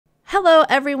Hello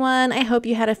everyone, I hope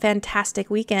you had a fantastic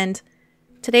weekend.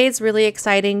 Today is really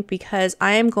exciting because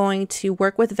I am going to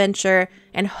work with Venture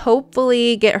and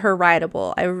hopefully get her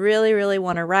rideable. I really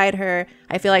want to ride her.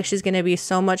 I feel like she's going to be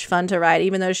so much fun to ride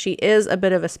even though she is a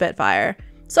bit of a spitfire.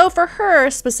 So for her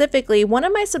specifically, one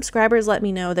of my subscribers let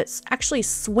me know that actually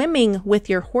swimming with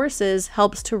your horses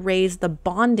helps to raise the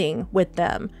bonding with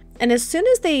them. And as soon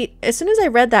as I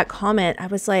read that comment, I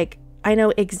was like, I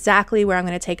know exactly where I'm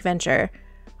going to take Venture.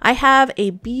 I have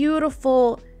a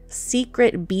beautiful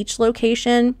secret beach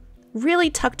location,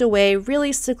 really tucked away,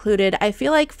 really secluded. I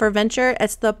feel like for Venture,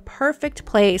 it's the perfect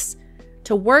place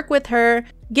to work with her,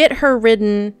 get her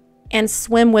ridden, and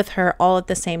swim with her all at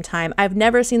the same time. I've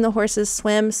never seen the horses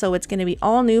swim, so it's going to be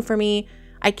all new for me.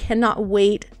 I cannot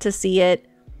wait to see it.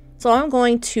 So I'm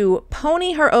going to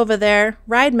pony her over there,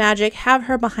 ride magic, have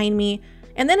her behind me,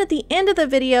 and then at the end of the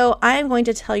video, I am going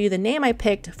to tell you the name I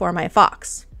picked for my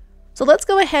fox. So let's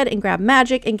go ahead and grab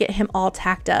magic and get him all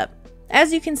tacked up.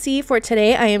 As you can see for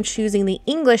today, I am choosing the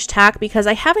English tack because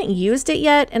I haven't used it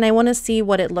yet and I want to see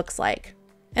what it looks like.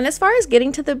 And as far as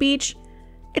getting to the beach,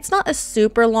 it's not a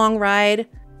super long ride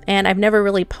and I've never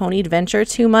really ponied Venture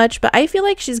too much, but I feel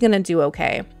like she's going to do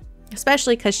okay.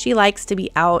 Especially because she likes to be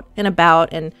out and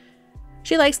about and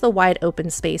she likes the wide open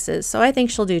spaces, so I think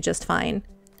she'll do just fine.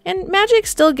 And magic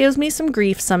still gives me some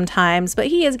grief sometimes, but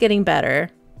he is getting better.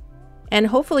 And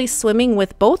hopefully swimming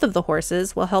with both of the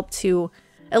horses will help to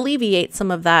alleviate some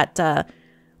of that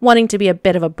wanting to be a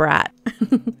bit of a brat.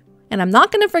 And I'm not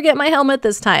going to forget my helmet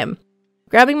this time.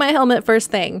 Grabbing my helmet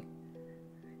first thing.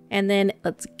 And then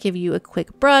let's give you a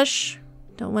quick brush.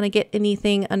 Don't want to get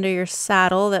anything under your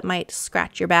saddle that might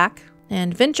scratch your back.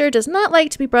 And Venture does not like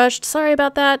to be brushed. Sorry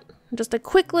about that. Just a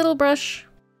quick little brush.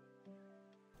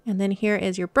 And then here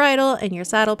is your bridle and your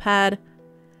saddle pad.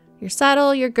 Your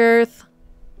saddle, your girth,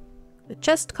 the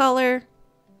chest collar,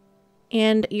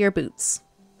 and your boots.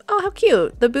 Oh, how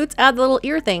cute. The boots add the little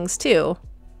ear things too.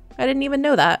 I didn't even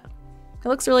know that. It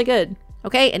looks really good.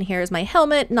 Okay, and here's my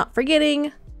helmet, not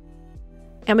forgetting.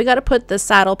 And we got to put the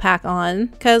saddle pack on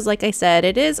because, like I said,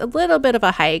 it is a little bit of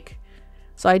a hike.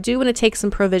 So I do want to take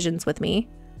some provisions with me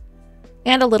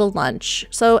and a little lunch.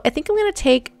 So I think I'm going to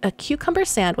take a cucumber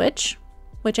sandwich,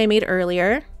 which I made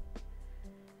earlier.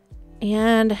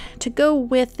 And to go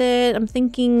with it, I'm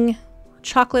thinking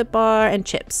chocolate bar and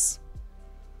chips.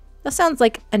 That sounds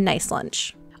like a nice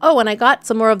lunch. Oh, and I got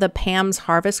some more of the Pam's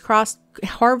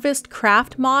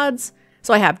Harvestcraft mods.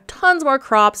 So I have tons more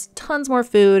crops, tons more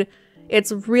food.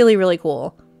 It's really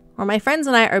cool. Or my friends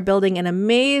and I are building an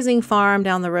amazing farm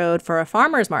down the road for a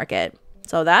farmer's market.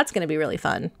 So that's going to be really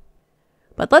fun.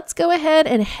 But let's go ahead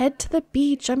and head to the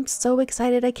beach. I'm so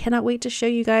excited. I cannot wait to show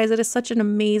you guys. It is such an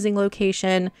amazing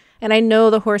location. And I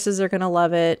know the horses are going to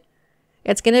love it.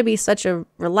 It's going to be such a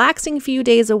relaxing few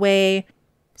days away.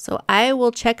 So I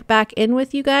will check back in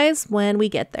with you guys when we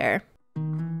get there.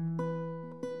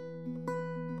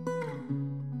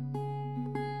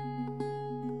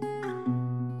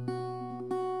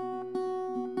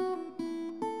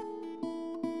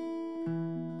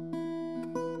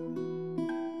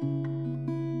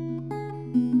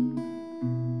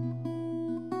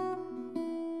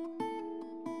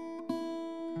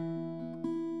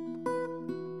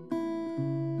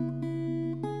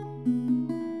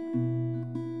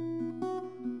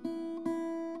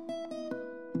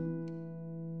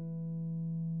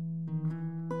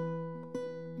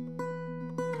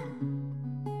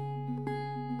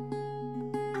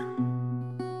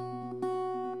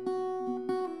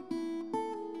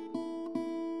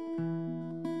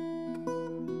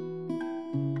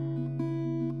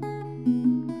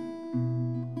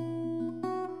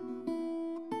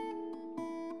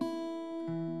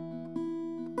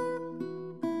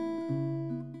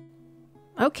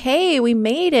 Okay, we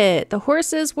made it. The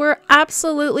horses were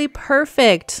absolutely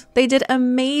perfect. They did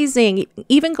amazing,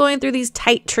 even going through these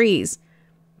tight trees.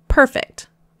 Perfect.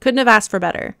 Couldn't have asked for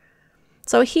better.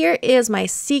 So here is my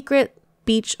secret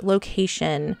beach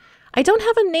location. I don't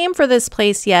have a name for this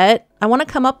place yet. I want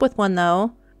to come up with one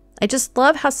though. I just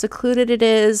love how secluded it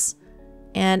is.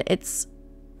 And it's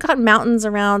got mountains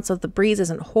around so the breeze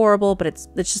isn't horrible, but it's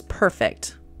just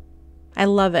perfect. I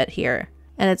love it here.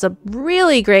 And it's a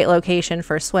really great location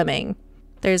for swimming.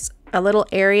 There's a little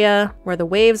area where the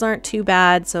waves aren't too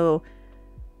bad, so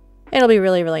it'll be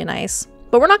really nice.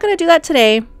 But we're not going to do that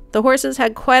today. The horses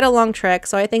had quite a long trek,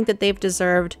 so I think that they've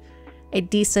deserved a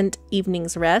decent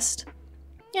evening's rest.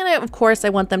 And of course, I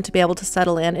want them to be able to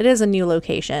settle in. It is a new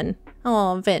location.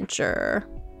 Oh, Venture.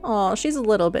 Oh, she's a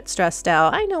little bit stressed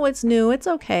out. I know it's new. It's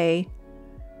okay.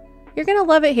 You're going to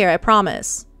love it here, I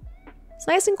promise. It's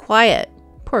nice and quiet.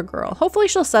 Poor girl. Hopefully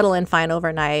she'll settle in fine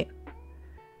overnight.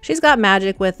 She's got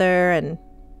Magic with her, and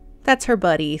that's her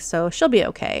buddy, so she'll be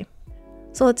okay.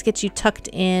 So let's get you tucked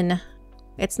in.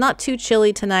 It's not too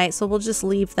chilly tonight, so we'll just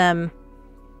leave them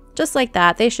just like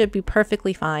that. They should be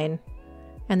perfectly fine.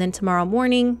 And then tomorrow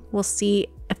morning, we'll see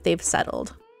if they've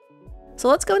settled. So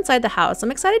let's go inside the house.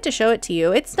 I'm excited to show it to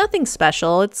you. It's nothing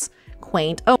special. It's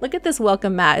quaint. Oh, look at this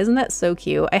welcome mat. Isn't that so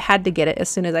cute? I had to get it as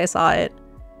soon as I saw it.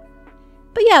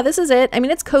 But yeah, this is it. I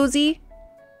mean, it's cozy.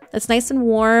 It's nice and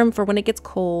warm for when it gets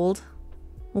cold.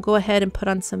 We'll go ahead and put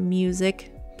on some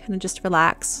music, kind of just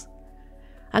relax.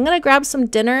 I'm gonna grab some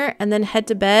dinner and then head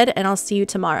to bed, and I'll see you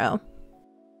tomorrow.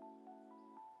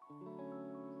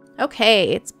 Okay,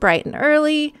 it's bright and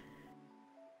early.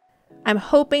 I'm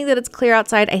hoping that it's clear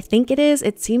outside. I think it is.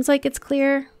 It seems like it's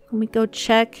clear. Let me go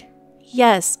check.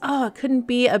 Yes. Oh, it couldn't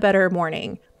be a better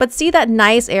morning. But see that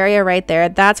nice area right there?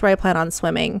 That's where I plan on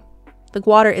swimming. The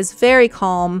water is very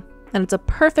calm, and it's a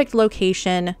perfect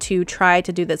location to try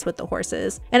to do this with the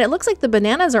horses. And it looks like the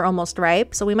bananas are almost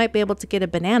ripe, so we might be able to get a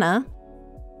banana.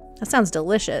 That sounds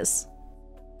delicious.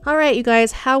 All right, you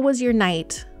guys, how was your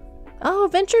night? Oh,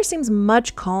 Venture seems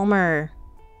much calmer.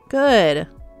 Good.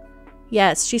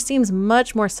 Yes, she seems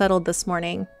much more settled this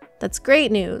morning. That's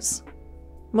great news.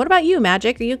 What about you,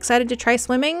 Magic? Are you excited to try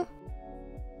swimming?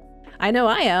 I know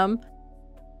I am.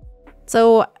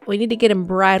 So we need to get him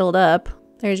bridled up.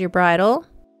 There's your bridle.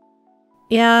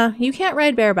 Yeah, you can't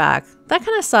ride bareback. That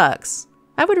kind of sucks.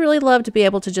 I would really love to be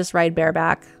able to just ride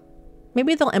bareback.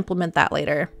 Maybe they'll implement that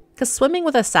later. Because swimming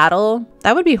with a saddle,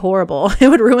 that would be horrible. It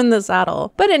would ruin the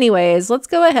saddle. But anyways, let's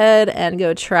go ahead and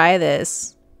go try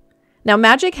this. Now,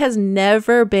 Magic has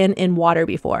never been in water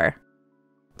before.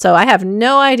 So I have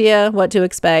no idea what to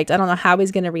expect. I don't know how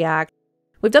he's going to react.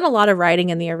 We've done a lot of riding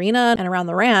in the arena and around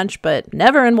the ranch, but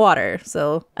never in water.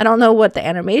 So I don't know what the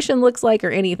animation looks like or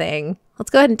anything.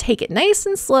 Let's go ahead and take it nice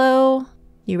and slow.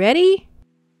 You ready?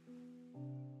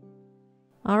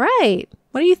 All right.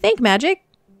 What do you think, Magic?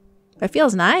 It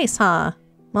feels nice, huh?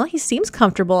 Well, he seems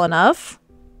comfortable enough.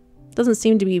 Doesn't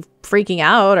seem to be freaking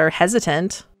out or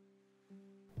hesitant.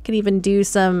 Could even do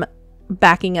some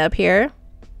backing up here.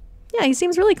 Yeah, he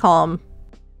seems really calm.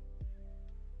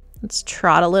 Let's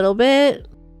trot a little bit.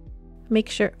 Make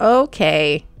sure.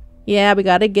 Okay. Yeah, we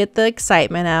got to get the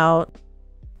excitement out.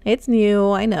 It's new,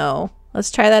 I know.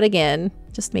 Let's try that again.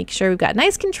 Just make sure we've got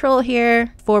nice control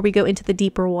here before we go into the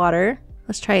deeper water.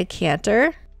 Let's try a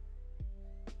canter.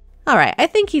 All right, I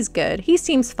think he's good. He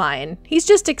seems fine. He's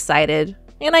just excited,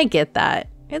 and I get that.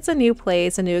 It's a new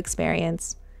place, a new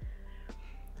experience.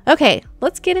 Okay,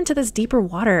 let's get into this deeper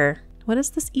water. What does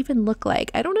this even look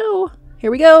like? I don't know. Here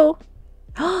we go.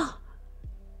 Oh,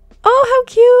 how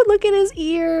cute. Look at his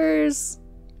ears.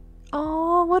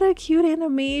 Oh, what a cute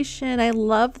animation. I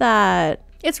love that.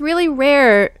 It's really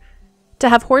rare to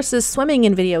have horses swimming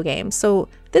in video games. So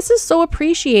this is so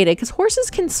appreciated because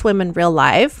horses can swim in real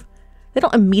life. They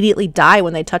don't immediately die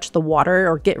when they touch the water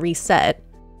or get reset.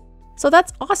 So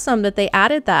that's awesome that they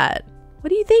added that. What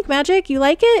do you think, Magic? You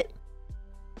like it?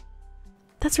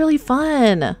 That's really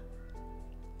fun.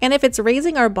 And if it's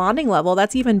raising our bonding level,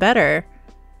 that's even better.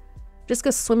 Just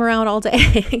go swim around all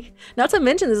day. Not to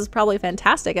mention, this is probably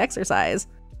fantastic exercise.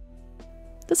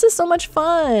 This is so much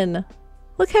fun.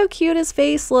 Look how cute his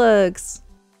face looks.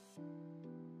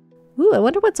 Ooh, I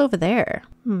wonder what's over there.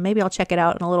 Maybe I'll check it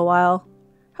out in a little while.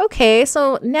 Okay,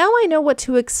 so now I know what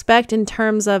to expect in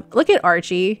terms of, look at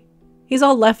Archie. He's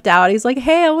all left out. He's like,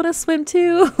 hey, I want to swim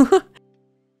too.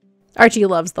 Archie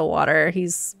loves the water.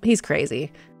 He's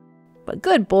crazy. But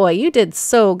good boy, you did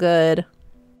so good.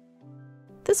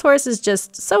 This horse is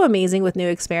just so amazing with new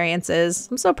experiences.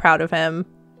 I'm so proud of him.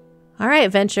 All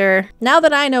right, Venture. Now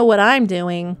that I know what I'm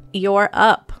doing, you're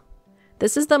up.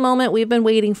 This is the moment we've been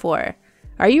waiting for.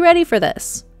 Are you ready for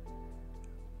this?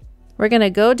 We're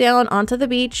gonna go down onto the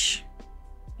beach,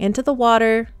 into the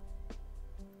water,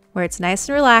 where it's nice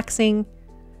and relaxing,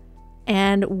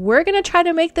 and we're gonna try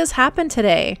to make this happen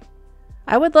today.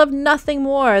 I would love nothing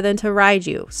more than to ride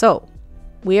you, so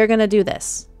we are gonna do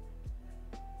this.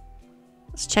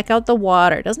 Let's check out the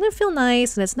water. Doesn't it feel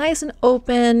nice? And it's nice and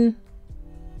open,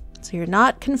 so you're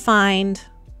not confined,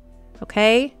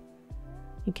 okay?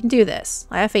 You can do this.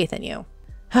 I have faith in you.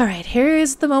 All right, here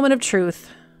is the moment of truth.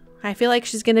 I feel like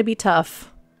she's gonna be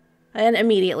tough. And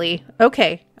immediately.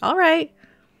 Okay, all right.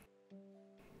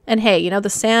 And hey, you know, the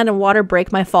sand and water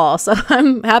break my fall, so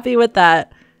I'm happy with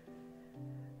that.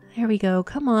 There we go,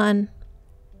 come on.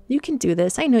 You can do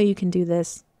this, I know you can do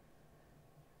this.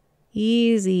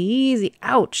 Easy, easy,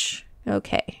 ouch.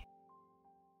 Okay.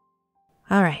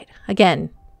 All right,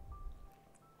 again.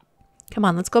 Come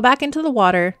on, let's go back into the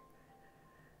water.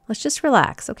 Let's just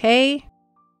relax, okay?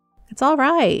 It's all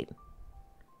right.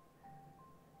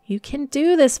 You can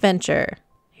do this, Venture.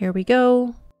 Here we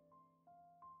go.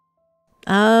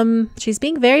 She's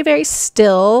being very, very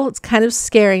still. It's kind of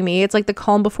scaring me. It's like the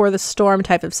calm before the storm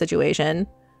type of situation.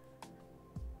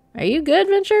 Are you good,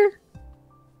 Venture?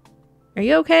 Are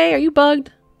you okay? Are you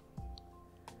bugged?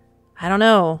 I don't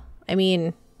know. I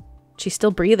mean, she's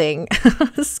still breathing.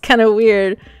 This is kind of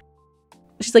weird.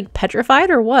 She's like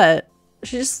petrified or what?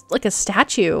 She's just like a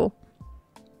statue.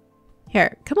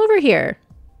 Here, come over here.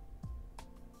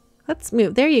 Let's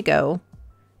move. There you go.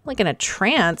 Like in a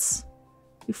trance.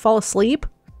 You fall asleep?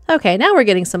 Okay, now we're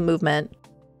getting some movement.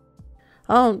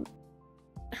 Oh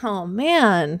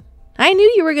man. I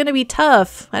knew you were going to be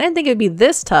tough. I didn't think it would be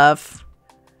this tough.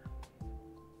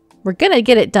 We're going to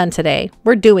get it done today.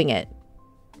 We're doing it.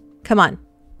 Come on.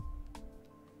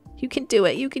 You can do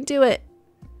it. You can do it.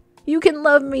 You can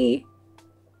love me.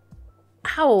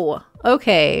 Ow.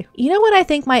 Okay. You know what I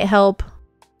think might help?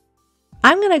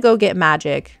 I'm going to go get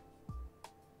Magic.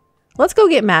 Let's go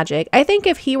get Magic. I think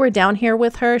if he were down here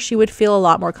with her, she would feel a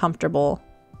lot more comfortable.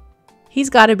 He's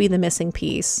got to be the missing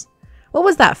piece. What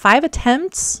was that? 5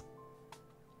 attempts?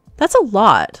 That's a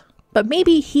lot. But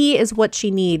maybe he is what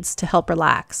she needs to help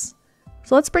relax.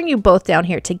 So let's bring you both down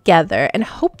here together. And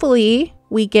hopefully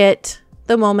we get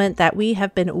the moment that we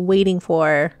have been waiting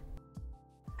for.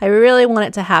 I really want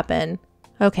it to happen.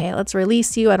 Okay, let's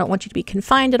release you. I don't want you to be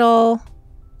confined at all.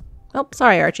 Oh,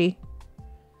 sorry, Archie.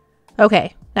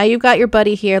 Okay, now you've got your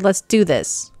buddy here. Let's do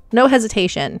this. No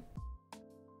hesitation.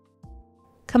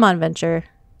 Come on, Venture.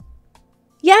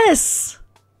 Yes!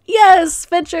 Yes,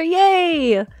 Venture,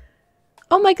 yay!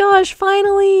 Oh my gosh,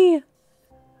 finally!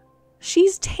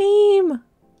 She's tame!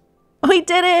 We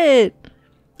did it!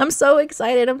 I'm so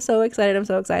excited, I'm so excited, I'm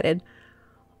so excited.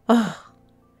 Oh.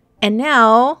 And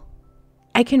now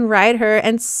I can ride her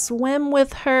and swim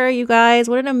with her, you guys.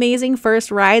 What an amazing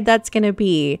first ride that's gonna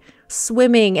be.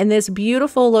 Swimming in this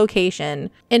beautiful location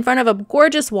in front of a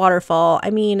gorgeous waterfall. I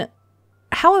mean,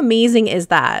 how amazing is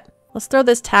that? Let's throw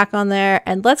this tack on there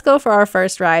and let's go for our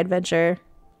first ride, Venture.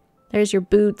 There's your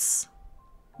boots.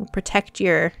 We'll protect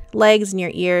your legs and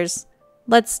your ears.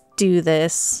 Let's do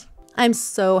this. I'm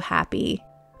so happy.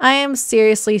 I am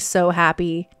seriously so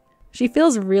happy. She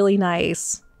feels really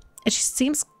nice. And she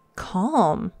seems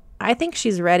calm. I think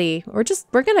she's ready.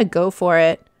 We're gonna go for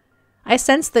it. I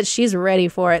sense that she's ready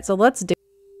for it, so let's do it.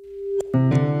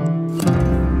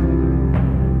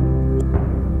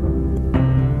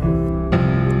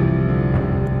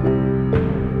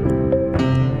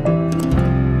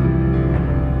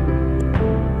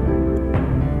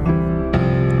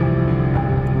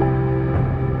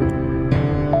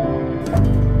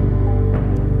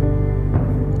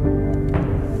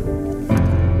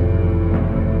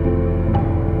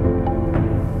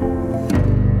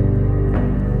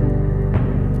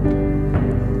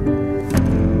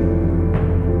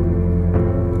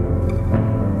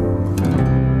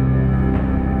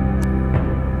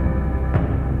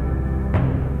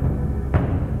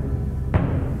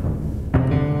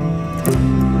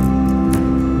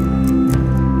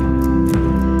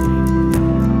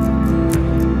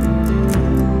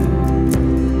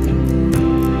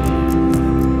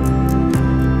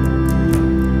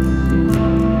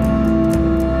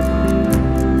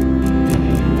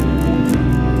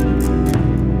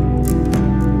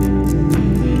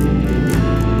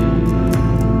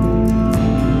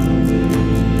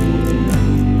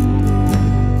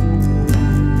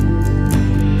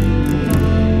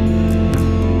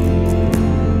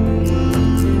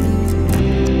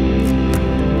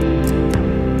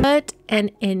 An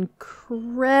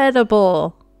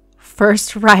incredible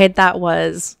first ride that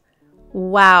was.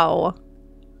 Wow.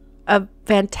 A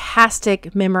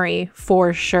fantastic memory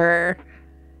for sure.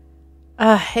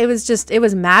 It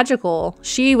was magical.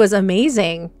 She was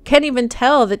amazing. Can't even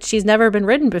tell that she's never been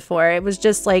ridden before. It was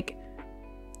just like,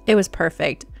 it was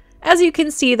perfect. As you can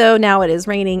see though, now it is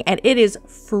raining and it is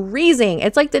freezing.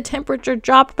 It's like the temperature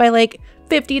dropped by like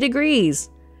 50 degrees.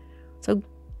 So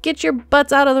get your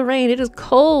butts out of the rain. It is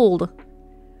cold.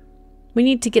 We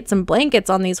need to get some blankets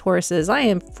on these horses. I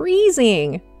am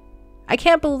freezing. I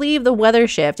can't believe the weather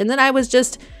shift. And then I was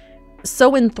just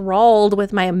so enthralled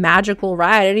with my magical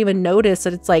ride. I didn't even notice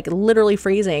that it's like literally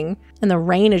freezing and the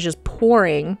rain is just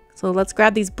pouring. So let's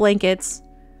grab these blankets.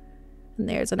 And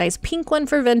there's a nice pink one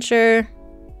for Venture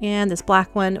and this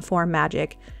black one for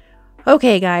Magic.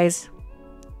 Okay, guys,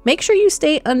 make sure you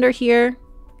stay under here.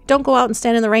 Don't go out and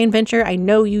stand in the rain, Venture. I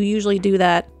know you usually do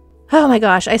that. Oh my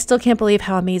gosh, I still can't believe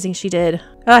how amazing she did.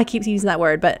 Oh, I keep using that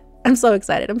word, but I'm so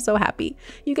excited. I'm so happy.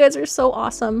 You guys are so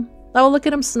awesome. Oh, look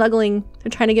at them snuggling. They're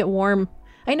trying to get warm.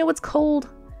 I know it's cold.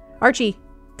 Archie,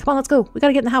 come on, let's go. We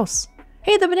gotta get in the house.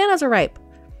 Hey, the bananas are ripe.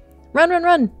 Run, run,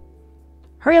 run.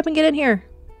 Hurry up and get in here.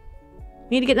 We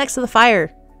need to get next to the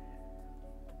fire.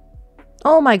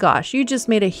 Oh my gosh, you just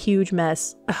made a huge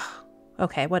mess. Ugh.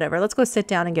 Okay, whatever. Let's go sit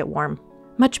down and get warm.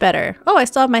 Much better. Oh, I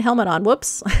still have my helmet on.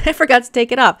 Whoops. I forgot to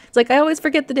take it off. It's like I always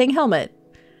forget the dang helmet.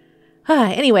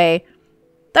 Anyway,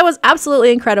 that was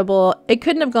absolutely incredible. It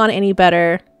couldn't have gone any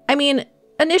better. I mean,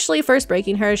 initially first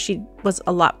breaking her, she was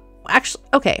a lot... Actually,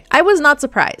 okay, I was not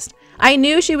surprised. I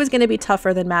knew she was going to be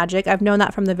tougher than Magic. I've known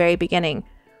that from the very beginning.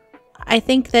 I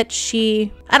think that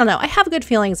I don't know. I have good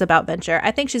feelings about Venture.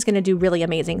 I think she's going to do really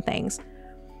amazing things.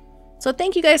 So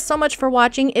thank you guys so much for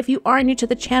watching. If you are new to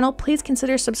the channel, please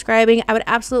consider subscribing. I would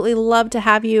absolutely love to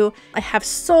have you. I have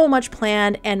so much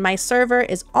planned and my server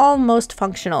is almost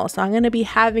functional. So I'm going to be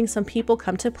having some people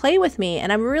come to play with me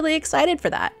and I'm really excited for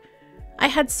that. I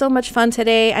had so much fun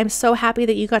today. I'm so happy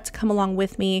that you got to come along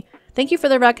with me. Thank you for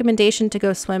the recommendation to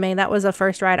go swimming. That was a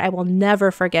first ride I will never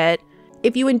forget.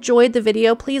 If you enjoyed the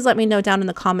video, please let me know down in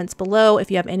the comments below. If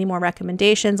you have any more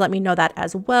recommendations, let me know that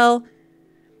as well.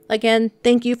 Again,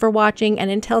 thank you for watching,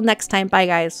 and until next time, bye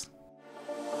guys.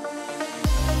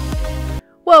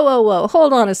 Whoa, whoa, whoa,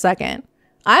 hold on a second.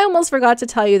 I almost forgot to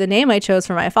tell you the name I chose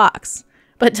for my fox.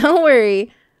 But don't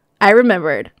worry, I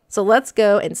remembered. So let's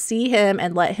go and see him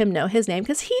and let him know his name,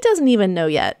 because he doesn't even know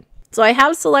yet. So I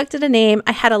have selected a name.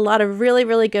 I had a lot of really,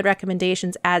 really good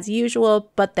recommendations as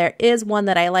usual, but there is one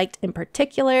that I liked in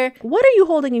particular. What are you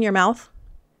holding in your mouth?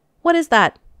 What is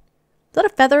that? Is that a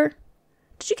feather?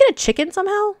 Did you get a chicken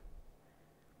somehow?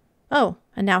 Oh,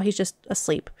 and now he's just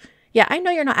asleep. Yeah, I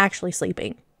know you're not actually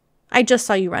sleeping. I just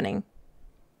saw you running.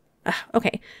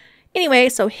 Okay. Anyway,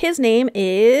 so his name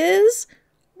is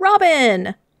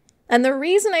Robin. And the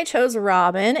reason I chose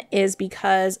Robin is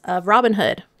because of Robin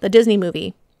Hood, the Disney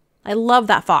movie. I love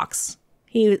that fox.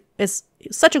 He is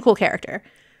such a cool character.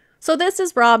 So this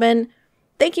is Robin.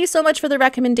 Thank you so much for the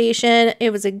recommendation.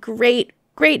 It was a great,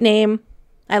 great name.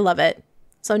 I love it.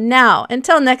 So now,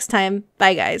 until next time,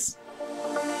 bye guys.